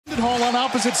Hall on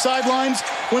opposite sidelines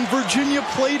when Virginia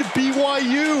played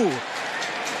BYU.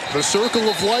 The circle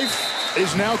of life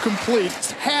is now complete.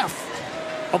 It's half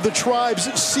of the Tribe's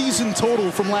season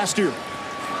total from last year.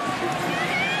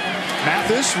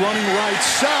 Mathis running right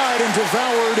side and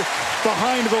devoured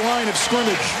behind the line of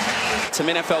scrimmage. Some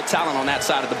NFL talent on that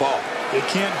side of the ball. You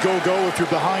can't go if you're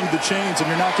behind the chains and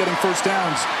you're not getting first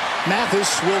downs. Mathis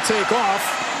will take off.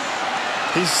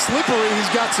 He's slippery.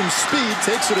 He's got some speed.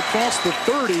 Takes it across the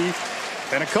 30.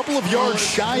 And a couple of yards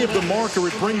shy of the marker.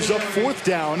 It brings up fourth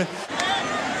down.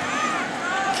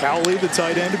 Cowley, the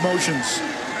tight end, motions.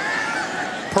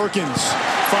 Perkins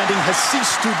finding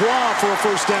Hassis Dubois for a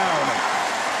first down.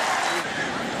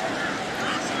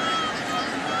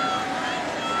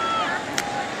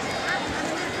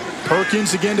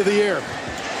 Perkins again to the air.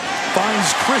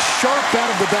 Finds Chris Sharp out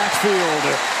of the backfield.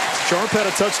 Sharp had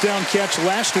a touchdown catch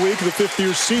last week, the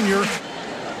fifth-year senior.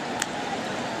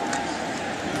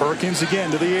 Perkins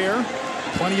again to the air.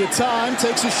 Plenty of time.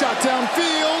 Takes a shot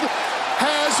downfield.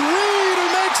 Has Reed who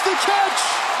makes the catch.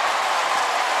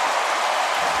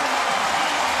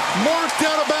 Marked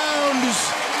out of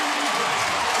bounds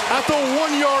at the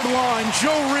 1-yard line.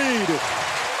 Joe Reed.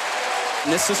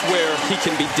 And this is where he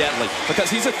can be deadly because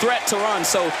he's a threat to run.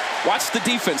 So watch the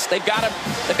defense. They've got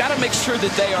to make sure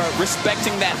that they are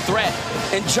respecting that threat.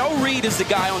 And Joe Reed is the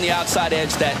guy on the outside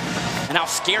edge and how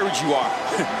scared you are.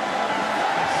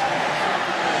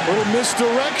 Little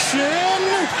misdirection.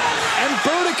 And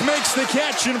Burdick makes the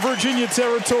catch in Virginia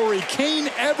territory. Kane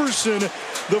Everson,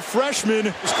 the freshman.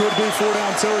 This could be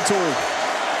 4-down territory.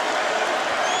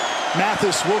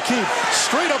 Mathis will keep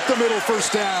straight up the middle,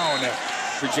 first down.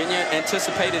 Virginia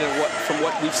anticipated from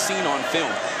what we've seen on film.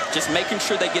 Just making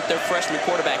sure they get their freshman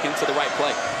quarterback into the right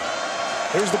play.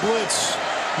 Here's the blitz.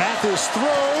 Mathis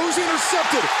throws,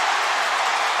 intercepted.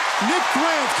 Nick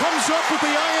Grant comes up with the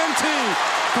INT.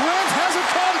 Grant has a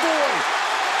convoy.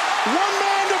 One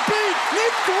man to beat.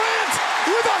 Nick Grant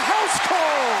with a house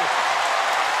call.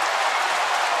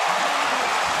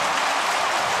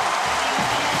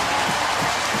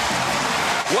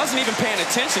 Wasn't even paying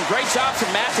attention. Great job from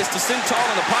Mathis to sit tall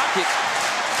in the pocket.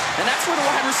 And that's where the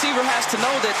wide receiver has to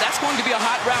know that that's going to be a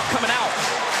hot route coming out.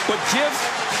 But give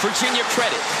Virginia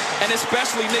credit, and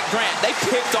especially Nick Grant. They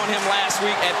picked on him last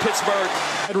week at Pittsburgh.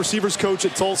 Head receivers coach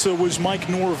at Tulsa was Mike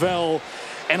Norvell.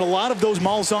 And a lot of those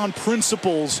Malzahn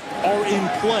principles are in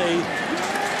play.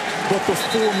 But the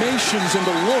formations and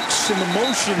the looks and the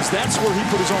motions, that's where he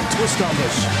put his own twist on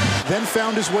this. Then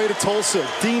found his way to Tulsa.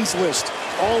 Dean's List,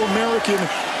 All-American.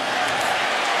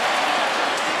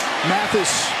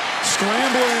 Mathis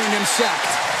scrambling and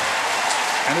sacked.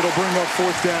 And it'll bring up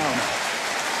fourth down.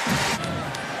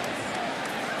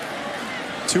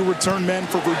 Two return men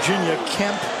for Virginia,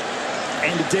 Kemp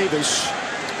and Davis.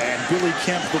 And Billy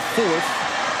Kemp, the fourth.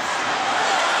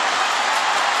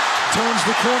 Turns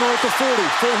the corner at the 40.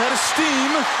 Full head of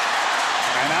steam.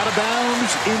 And out of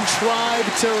bounds in Tribe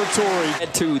territory.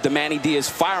 To the Manny Diaz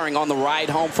firing on the ride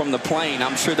home from the plane.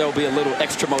 I'm sure there'll be a little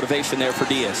extra motivation there for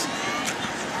Diaz.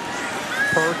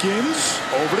 Perkins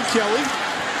over to Kelly.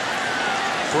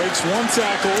 Breaks one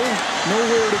tackle.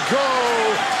 Nowhere to go.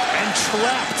 And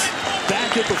trapped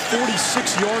back at the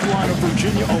 46-yard line of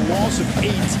Virginia. A loss of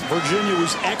 8. Virginia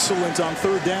was excellent on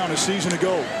third down a season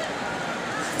ago.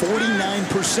 49%.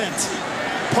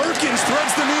 Perkins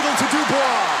threads the needle to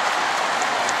Dubois.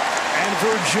 And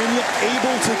Virginia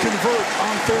able to convert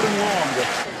on third and long.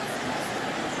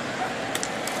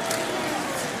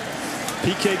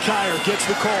 P.K. Kier gets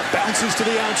the call, bounces to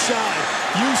the outside,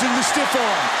 using the stiff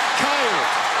arm. Kier,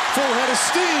 full head of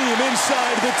steam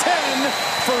inside the 10.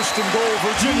 First and goal,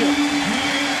 Virginia.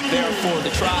 There for the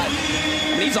Tribe.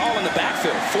 And he's all in the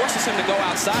backfield, forces him to go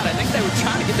outside. I think they were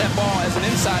trying to get that ball as an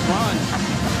inside run.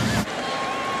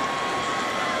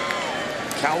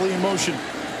 Cowley in motion.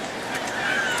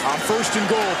 On first and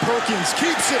goal, Perkins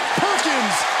keeps it.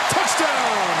 Perkins,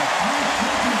 touchdown!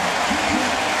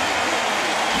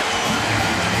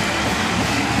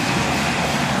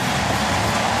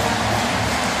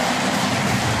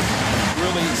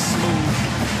 Really smooth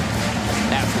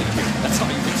athlete here. That's all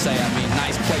you can say. I mean,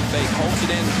 nice play fake, holds it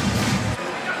in.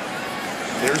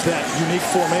 There's that unique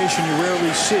formation you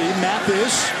rarely see.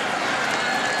 Mathis.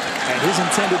 And his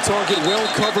intended target well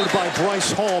covered by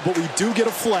Bryce Hall, but we do get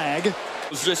a flag. It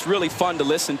was just really fun to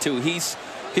listen to. He's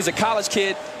a college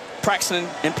kid practicing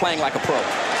and playing like a pro.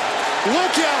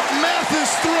 Look out,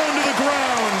 Mathis thrown to the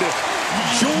ground.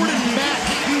 Jordan Mack,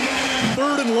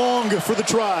 third and long for the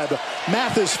Tribe.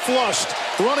 Mathis flushed,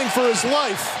 running for his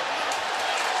life.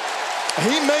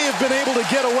 He may have been able to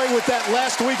get away with that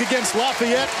last week against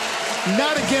Lafayette.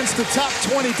 not against the top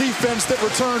 20 defense that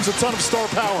returns a ton of star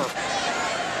power.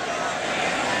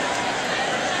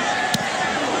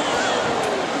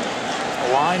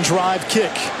 Line drive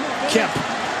kick. Kemp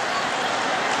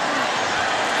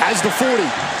has the 40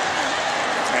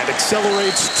 and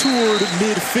accelerates toward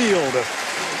midfield.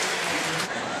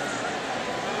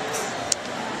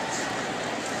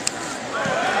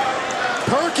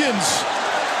 Perkins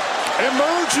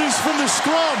emerges from the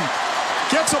scrum,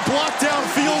 gets a block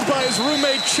downfield by his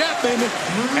roommate Chapman,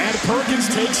 and Perkins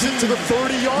takes it to the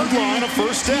 30-yard line, a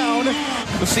first down.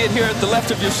 You'll see it here at the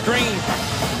left of your screen.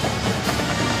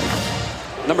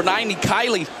 Number 90,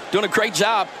 Kylie, doing a great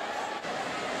job.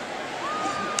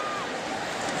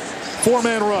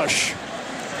 Four-man rush.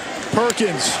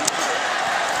 Perkins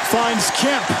finds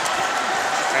Kemp,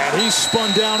 and he's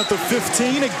spun down at the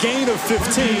 15, a gain of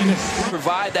 15.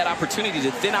 Provide that opportunity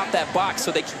to thin out that box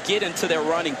so they can get into their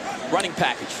running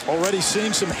package. Already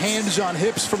seeing some hands on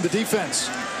hips from the defense.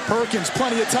 Perkins,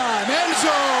 plenty of time. End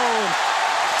zone!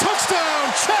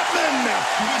 Touchdown, Chapman!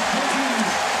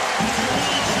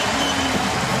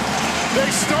 They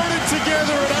started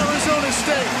together at Arizona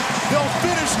State. They'll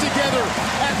finish together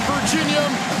at Virginia.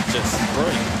 Just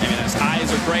brilliant. I mean, his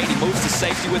eyes are great. He moves to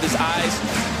safety with his eyes.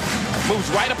 Moves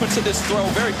right up into this throw,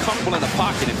 very comfortable in the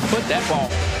pocket, and put that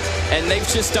ball. And they've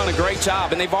just done a great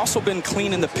job. And they've also been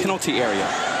clean in the penalty area,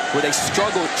 where they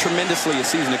struggled tremendously a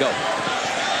season ago.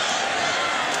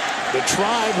 The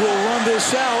Tribe will run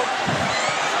this out.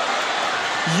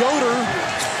 Yoder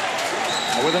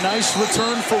with a nice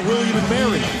return for William and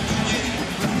Mary.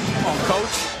 Come on,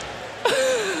 coach.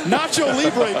 Nacho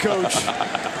Libre, coach.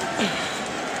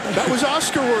 That was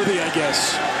Oscar-worthy, I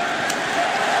guess.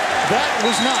 That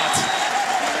was not.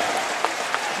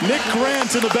 Nick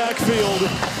Grant in the backfield.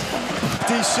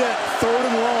 D-set, third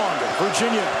and long.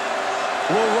 Virginia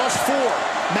will rush four.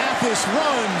 Mathis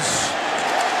runs.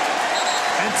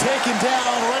 And taken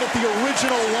down right at the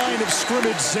original line of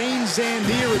scrimmage. Zane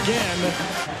Zandier again.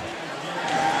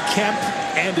 Kemp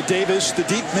and Davis, the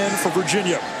deep men for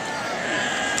Virginia.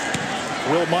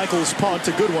 Will Michaels punt,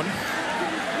 a good one.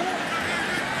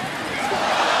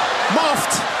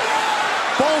 Muffed.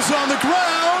 Ball's on the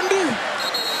ground.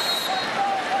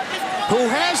 Who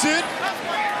has it?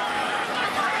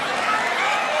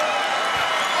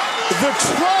 The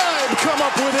Tribe come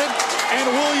up with it, and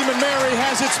William and Mary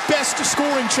has its best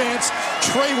scoring chance.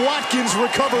 Trey Watkins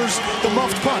recovers the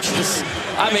muffed punch.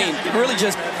 I mean, really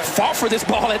just fought for this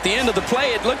ball at the end of the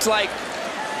play. It looks like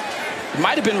it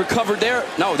might have been recovered there.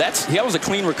 No, that was a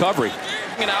clean recovery.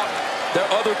 Bringing out their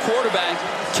other quarterback,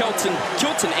 Kilton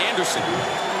Anderson.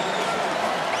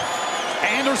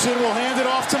 Anderson will hand it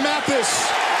off to Mathis.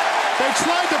 They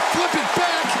tried to flip it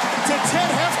back to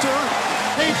Ted Hefter.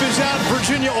 Ape is out,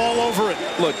 Virginia all over it.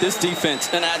 Look, this defense,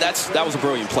 and that was a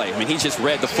brilliant play. I mean, he just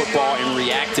read the football and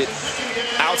reacted.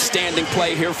 Outstanding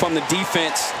play here from the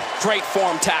defense. Great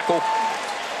form tackle.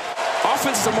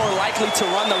 Offenses are more likely to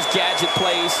run those gadget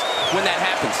plays when that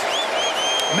happens.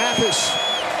 Mathis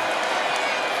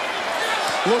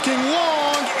looking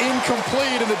long,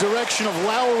 incomplete in the direction of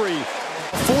Lowry.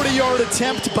 40-yard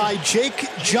attempt by Jake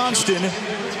Johnston.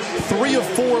 3 of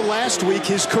 4 last week.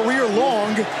 His career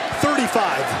long,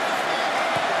 35.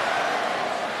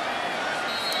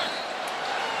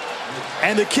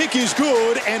 And the kick is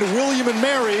good, and William and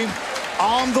Mary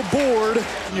on the board.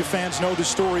 You fans know the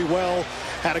story well.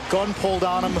 Had a gun pulled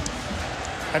on him,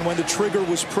 and when the trigger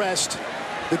was pressed,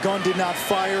 the gun did not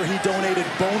fire. He donated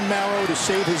bone marrow to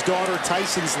save his daughter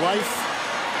Tyson's life.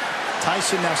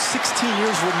 Tyson now 16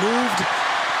 years removed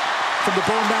from the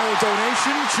bone marrow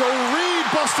donation. Joe Reed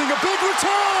busting a big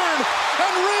return,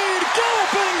 and Reed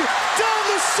galloping down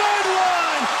the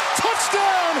sideline.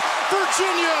 Touchdown,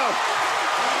 Virginia.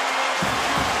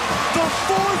 The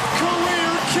 4th career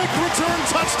kick return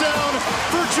touchdown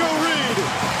for Joe Reed.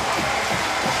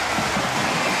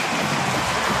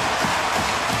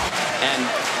 And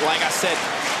like I said,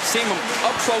 seeing him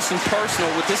up close and personal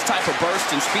with this type of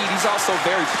burst and speed, he's also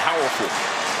very powerful.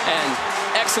 And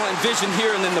excellent vision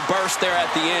here, and then the burst there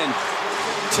at the end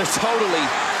to totally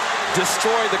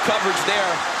destroy the coverage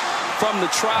there from the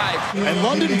Tribe. And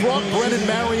London brought Brennan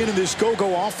Marion in this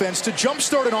go-go offense to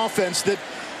jumpstart an offense that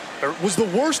was the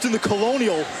worst in the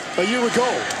Colonial a year ago.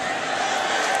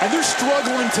 And they're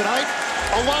struggling tonight.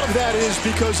 A lot of that is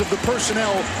because of the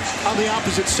personnel on the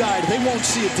opposite side. They won't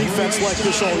see a defense like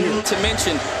this all year. To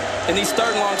mention, in these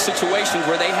third and long situations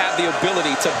where they have the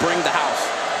ability to bring the house.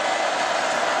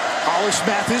 Hollis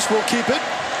Mathis will keep it.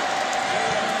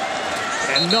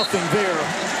 And nothing there.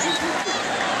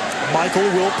 Michael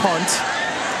will punt.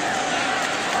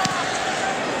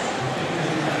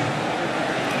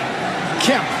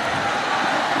 Kemp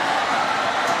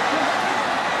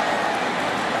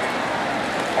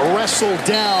wrestled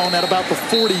down at about the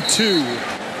 42.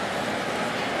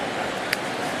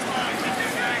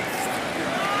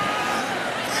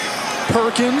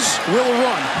 Perkins will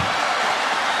run.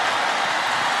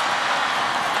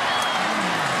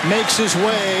 Makes his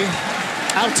way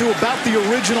out to about the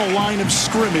original line of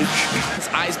scrimmage. His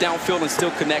eyes downfield and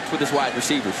still connect with his wide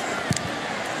receivers.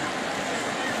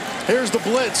 Here's the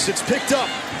blitz. It's picked up.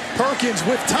 Perkins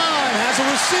with time has a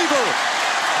receiver.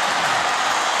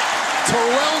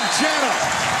 Terrell Jana.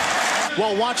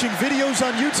 While watching videos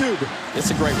on YouTube.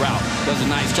 It's a great route. Does a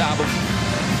nice job of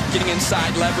getting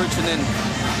inside leverage and then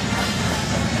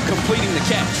completing the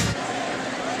catch.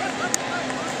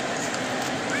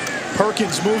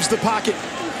 Perkins moves the pocket.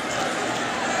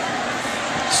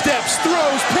 Steps,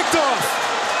 throws, picked off.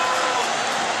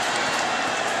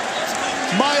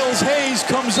 Miles Hayes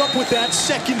comes up with that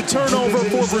second turnover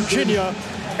for Virginia,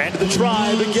 and the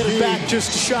Tribe get it back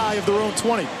just shy of their own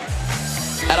 20.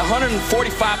 At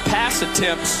 145 pass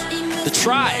attempts, the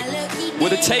Tribe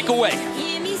with a takeaway,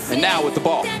 and now with the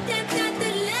ball.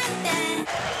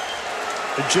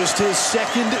 Just his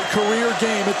second career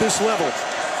game at this level,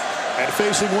 and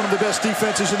facing one of the best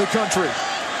defenses in the country.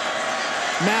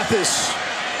 Mathis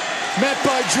met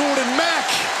by Jordan Mack,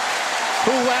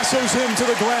 who lassos him to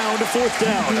the ground, 4th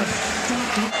down.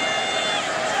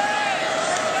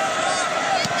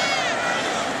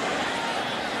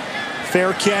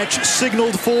 Fair catch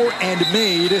signaled for and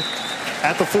made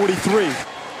at the 43.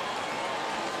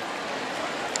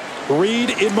 Reed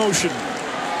in motion.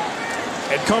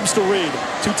 It comes to Reed.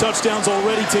 2 touchdowns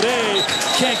already today.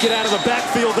 Can't get out of the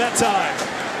backfield that time.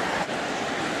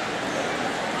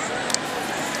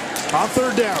 On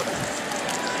 3rd down.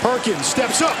 Perkins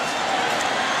steps up.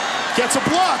 Gets a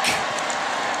block.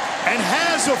 And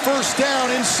has a 1st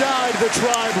down inside the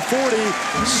Tribe 40.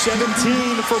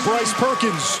 17 for Bryce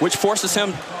Perkins. Which forces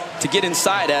him to get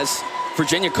inside as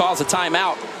Virginia calls a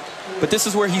timeout. But this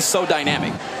is where he's so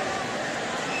dynamic.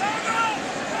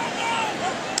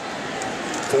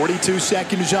 42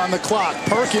 seconds on the clock.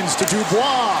 Perkins to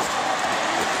Dubois.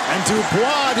 And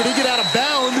Dubois, did he get out of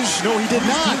bounds? No, he did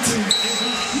not.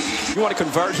 You want to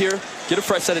convert here, get a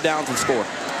fresh set of downs and score.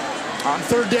 On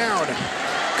 3rd down,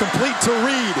 complete to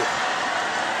Reed.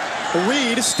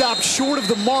 Reed stopped short of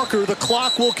the marker. The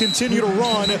clock will continue to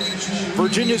run.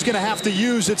 Virginia's going to have to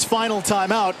use its final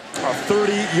timeout. A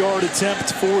 30-yard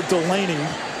attempt for Delaney.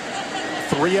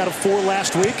 3 out of 4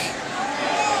 last week.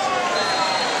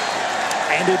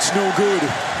 And it's no good.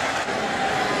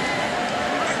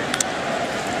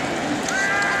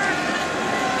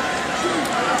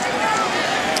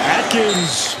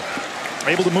 Atkins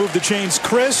able to move the chains.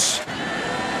 Chris.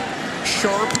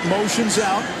 Sharp motions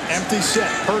out. Empty set.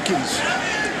 Perkins.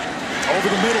 Over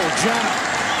the middle. Jana.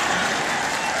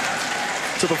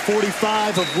 To the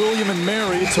 45 of William and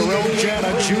Mary. Terrell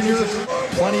Jana Jr.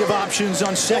 Plenty of options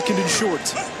on 2nd and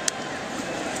short.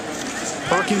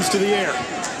 Perkins to the air.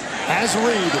 Has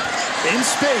Reed in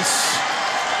space.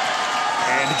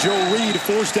 And Joe Reed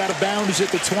forced out of bounds at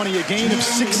the 20, a gain of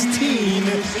 16.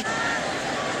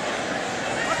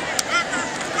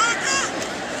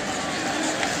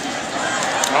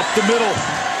 Up the middle.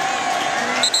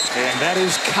 And that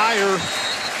is Kyer.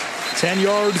 10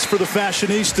 yards for the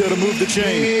fashionista to move the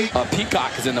chain.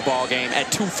 Peacock is in the ball game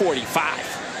at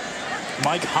 2:45.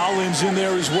 Mike Hollins in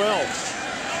there as well.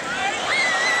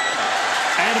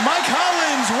 And Mike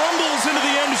Hollins rumbles into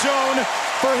the end zone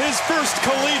for his first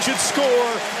collegiate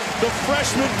score. The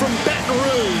freshman from Baton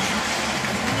Rouge.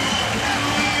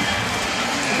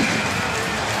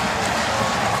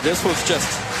 This was just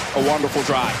a wonderful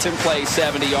drive. 10 plays,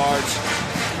 70 yards.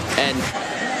 And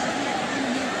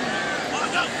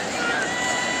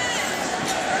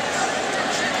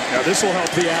now this will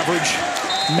help the average.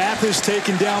 Mathis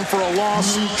taken down for a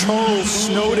loss. Charles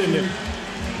Snowden,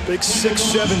 big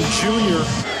 6'7" junior.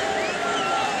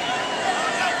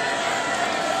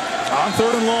 On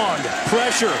 3rd and long,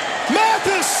 pressure.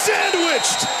 Mathis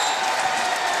sandwiched.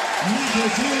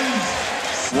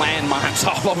 landmines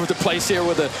all over the place here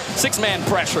with a 6-man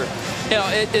pressure. You know,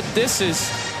 this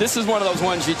is one of those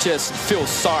ones you just feel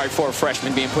sorry for a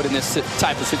freshman being put in this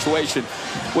type of situation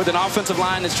with an offensive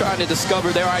line that's trying to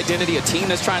discover their identity, a team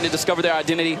that's trying to discover their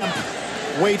identity.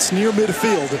 Waits near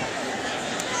midfield.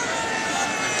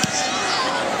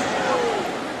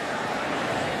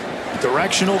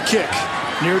 Directional kick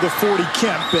near the 40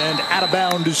 Kemp and out of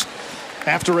bounds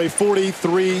after a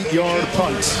 43-yard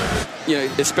punt. You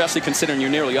know, especially considering you're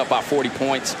nearly up by 40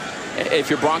 points. If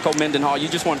you're Bronco Mendenhall, you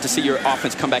just wanted to see your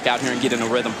offense come back out here and get in a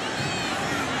rhythm.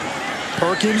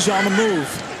 Perkins on the move.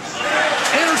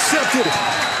 Intercepted.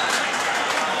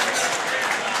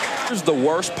 Here's the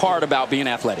worst part about being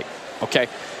athletic, okay?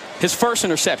 His first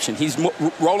interception, he's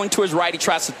rolling to his right. He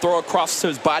tries to throw across to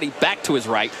his body, back to his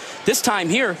right. This time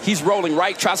here, he's rolling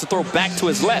right, tries to throw back to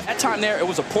his left. That time there, it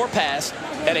was a poor pass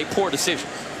and a poor decision.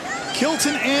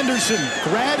 Kilton Anderson,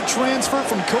 grad transfer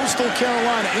from Coastal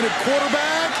Carolina, in at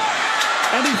quarterback,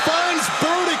 and he finds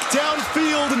Burdick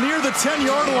downfield near the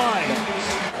 10-yard line.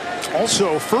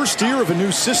 Also, first year of a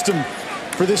new system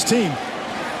for this team.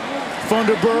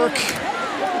 Funderburk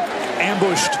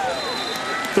ambushed.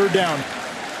 Third down.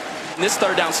 And this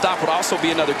third down stop would also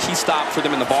be another key stop for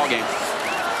them in the ballgame.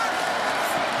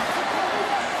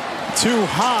 Too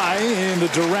high in the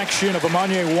direction of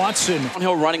Amanye Watson.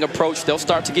 Downhill running approach, they'll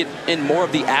start to get in more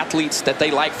of the athletes that they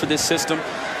like for this system.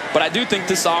 But I do think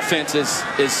this offense is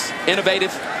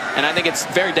innovative, and I think it's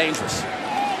very dangerous.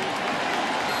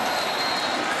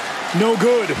 No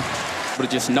good. But to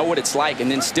just know what it's like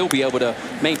and then still be able to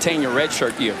maintain your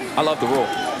redshirt year. I love the rule.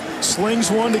 Slings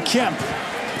one to Kemp.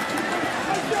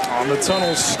 On the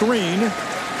tunnel screen.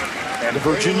 And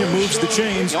Virginia moves the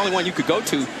chains. The only one you could go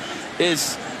to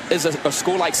is a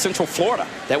school like Central Florida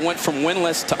that went from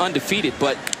winless to undefeated.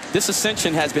 But this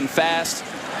ascension has been fast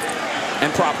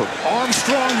and proper.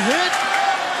 Armstrong hit.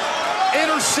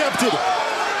 Intercepted.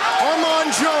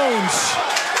 Armon Jones.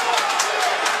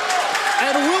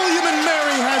 And William and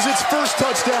Mary has its first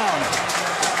touchdown.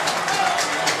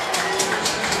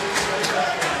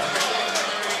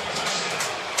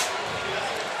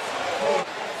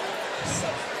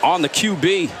 On the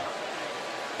QB.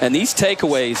 And these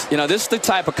takeaways, you know, this is the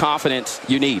type of confidence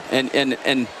you need.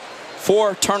 And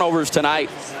 4 turnovers tonight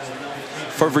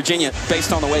for Virginia,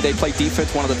 based on the way they play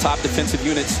defense, one of the top defensive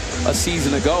units a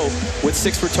season ago, with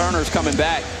 6 returners coming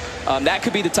back. That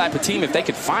could be the type of team, if they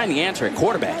could find the answer at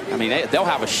quarterback. I mean, they'll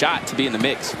have a shot to be in the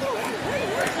mix. A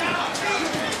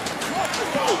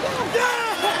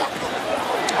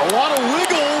lot of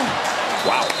wiggle.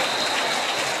 Wow.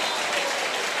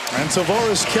 And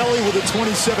Tavares Kelly with a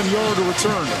 27-yard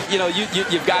return. You know,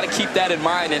 you've got to keep that in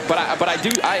mind. But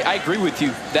I agree with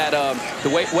you that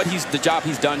the job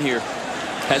he's done here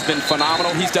has been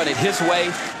phenomenal. He's done it his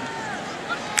way.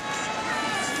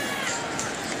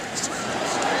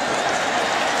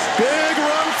 Big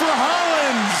run for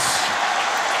Hollins.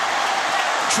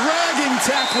 Dragging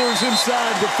tacklers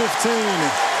inside the 15.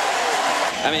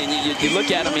 I mean, you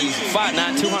look at him, he's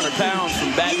 5'9", 200 pounds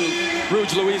from Baton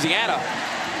Rouge, Louisiana.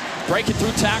 Breaking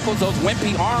through tackles, those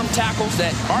wimpy arm tackles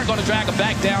that aren't going to drag him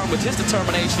back down with his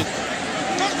determination.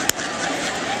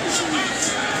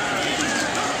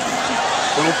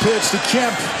 Little pitch to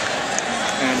Kemp.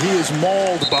 And he is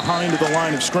mauled behind the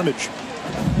line of scrimmage.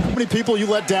 How many people you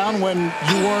let down when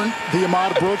you weren't the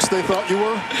Ahmad Brooks they thought you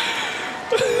were?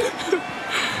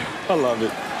 I love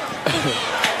it.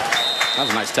 That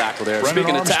was a nice tackle there. Brennan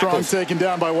Speaking Armstrong of tackles, taken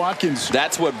down by Watkins.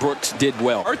 that's what Brooks did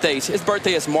well. His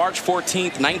birthday is March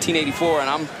 14th, 1984, and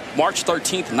I'm March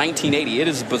 13th, 1980. It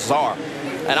is bizarre.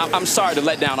 And I'm sorry to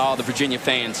let down all the Virginia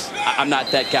fans. I'm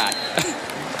not that guy.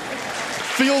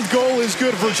 Field goal is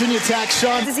good. Virginia Tech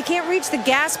shot. He can't reach the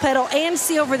gas pedal and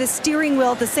see over the steering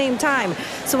wheel at the same time.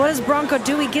 So what does Bronco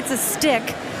do? He gets a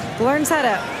stick, learns how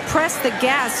to press the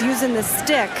gas using the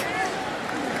stick.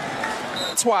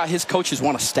 That's why his coaches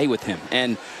want to stay with him.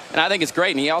 And I think it's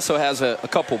great. And he also has a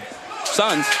couple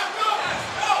sons.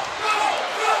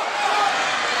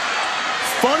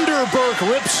 Funderburk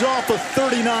rips off a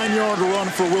 39-yard run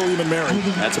for William and Mary.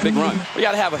 That's a big run. We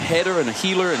got to have a header and a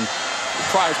healer, and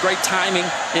requires great timing,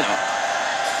 you know.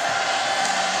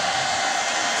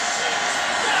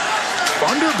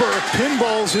 Funderburk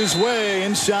pinballs his way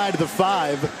inside the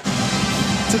 5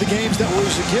 to the games. That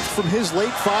was a gift from his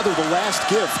late father, the last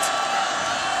gift.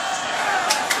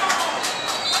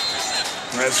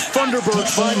 As Funderburk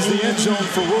finds the end zone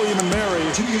for William and Mary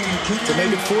to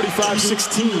make it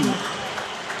 45-16.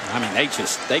 I mean,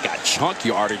 they got chunk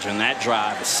yardage on that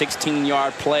drive. A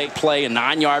 16-yard play, a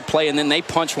 9-yard play, and then they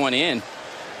punch one in.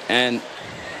 And,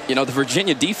 you know, the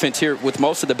Virginia defense here with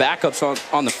most of the backups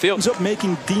on the field. Ends up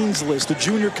making Dean's List, a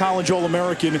junior college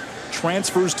All-American,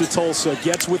 transfers to Tulsa,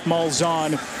 gets with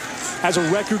Malzahn, has a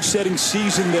record-setting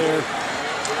season there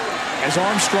as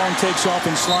Armstrong takes off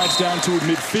and slides down to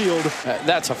midfield.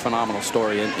 That's a phenomenal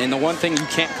story. And the one thing you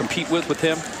can't compete with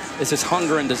him is his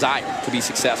hunger and desire to be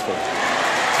successful.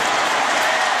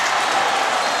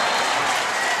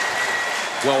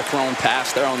 Well thrown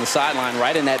pass there on the sideline,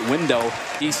 right in that window.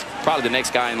 He's probably the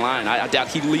next guy in line. I doubt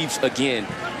he leaves again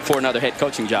for another head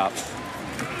coaching job.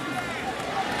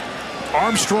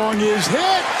 Armstrong is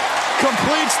hit,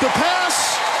 completes the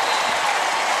pass.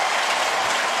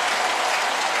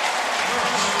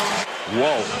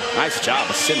 Whoa, nice job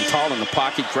of sitting tall in the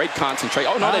pocket. Great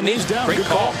concentration. Oh, no, that knee's down. Great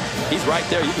call. He's right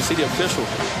there. You can see the official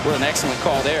with an excellent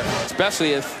call there.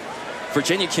 Especially if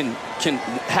Virginia can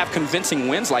have convincing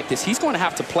wins like this. He's going to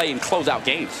have to play and close out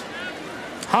games.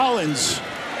 Hollins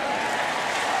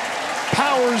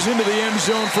powers into the end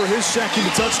zone for his second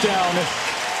touchdown.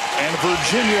 And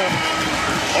Virginia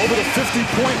over the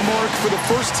 50-point mark for the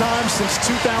first time since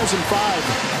 2005.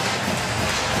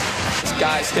 This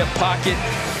guy's hip pocket.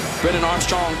 Brennan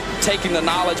Armstrong taking the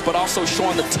knowledge, but also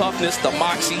showing the toughness, the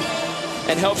moxie,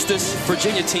 and helps this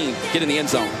Virginia team get in the end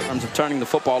zone in terms of turning the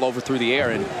football over through the air.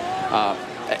 And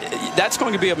that's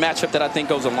going to be a matchup that I think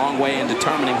goes a long way in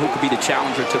determining who could be the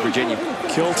challenger to Virginia.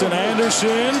 Kilton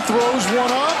Anderson throws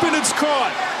one up, and it's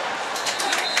caught.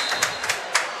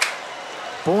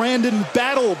 Brandon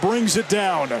Battle brings it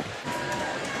down.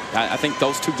 I think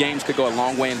those two games could go a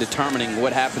long way in determining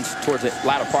what happens towards the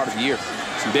latter part of the year.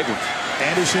 Some big ones.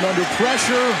 Anderson under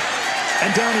pressure,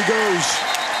 and down he goes.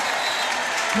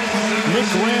 Nick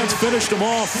Grant finished him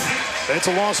off. It's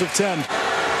a loss of 10.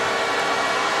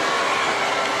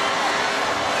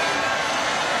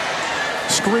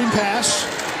 Screen pass.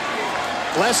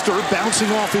 Lester bouncing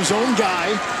off his own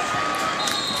guy.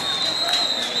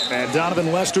 And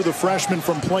Donovan Lester, the freshman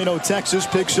from Plano, Texas,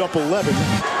 picks up 11.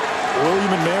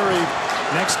 William and Mary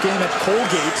next game at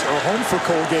Colgate, or home for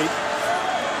Colgate.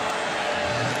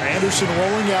 Anderson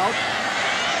rolling out.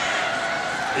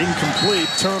 Incomplete.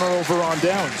 Turnover on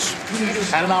downs.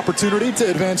 Had an opportunity to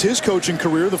advance his coaching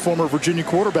career, the former Virginia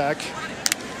quarterback,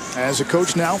 as a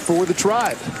coach now for the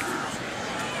Tribe.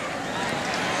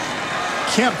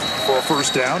 Kemp for a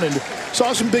first down, and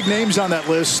saw some big names on that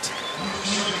list.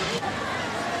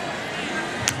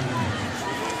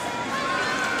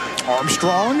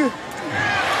 Armstrong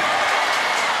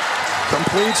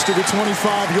completes to the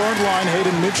 25-yard line.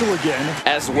 Hayden Mitchell again.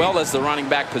 As well as the running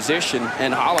back position,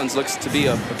 and Hollins looks to be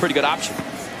a pretty good option.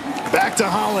 Back to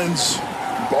Hollins,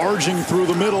 barging through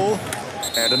the middle,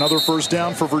 and another first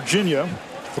down for Virginia.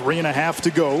 3.5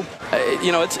 to go.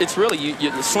 You know, it's really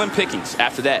you slim pickings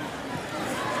after that.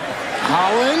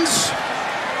 Hollins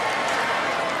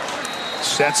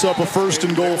sets up a first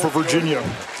and goal for Virginia.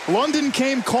 London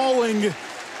came calling,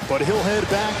 but he'll head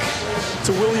back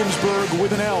to Williamsburg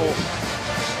with an L.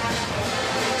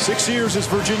 6 years as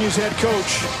Virginia's head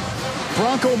coach.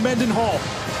 Bronco Mendenhall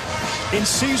in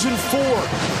season 4,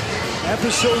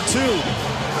 episode 2.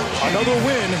 Another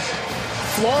win.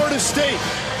 Florida State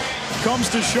comes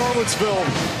to Charlottesville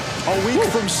a week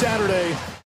from Saturday.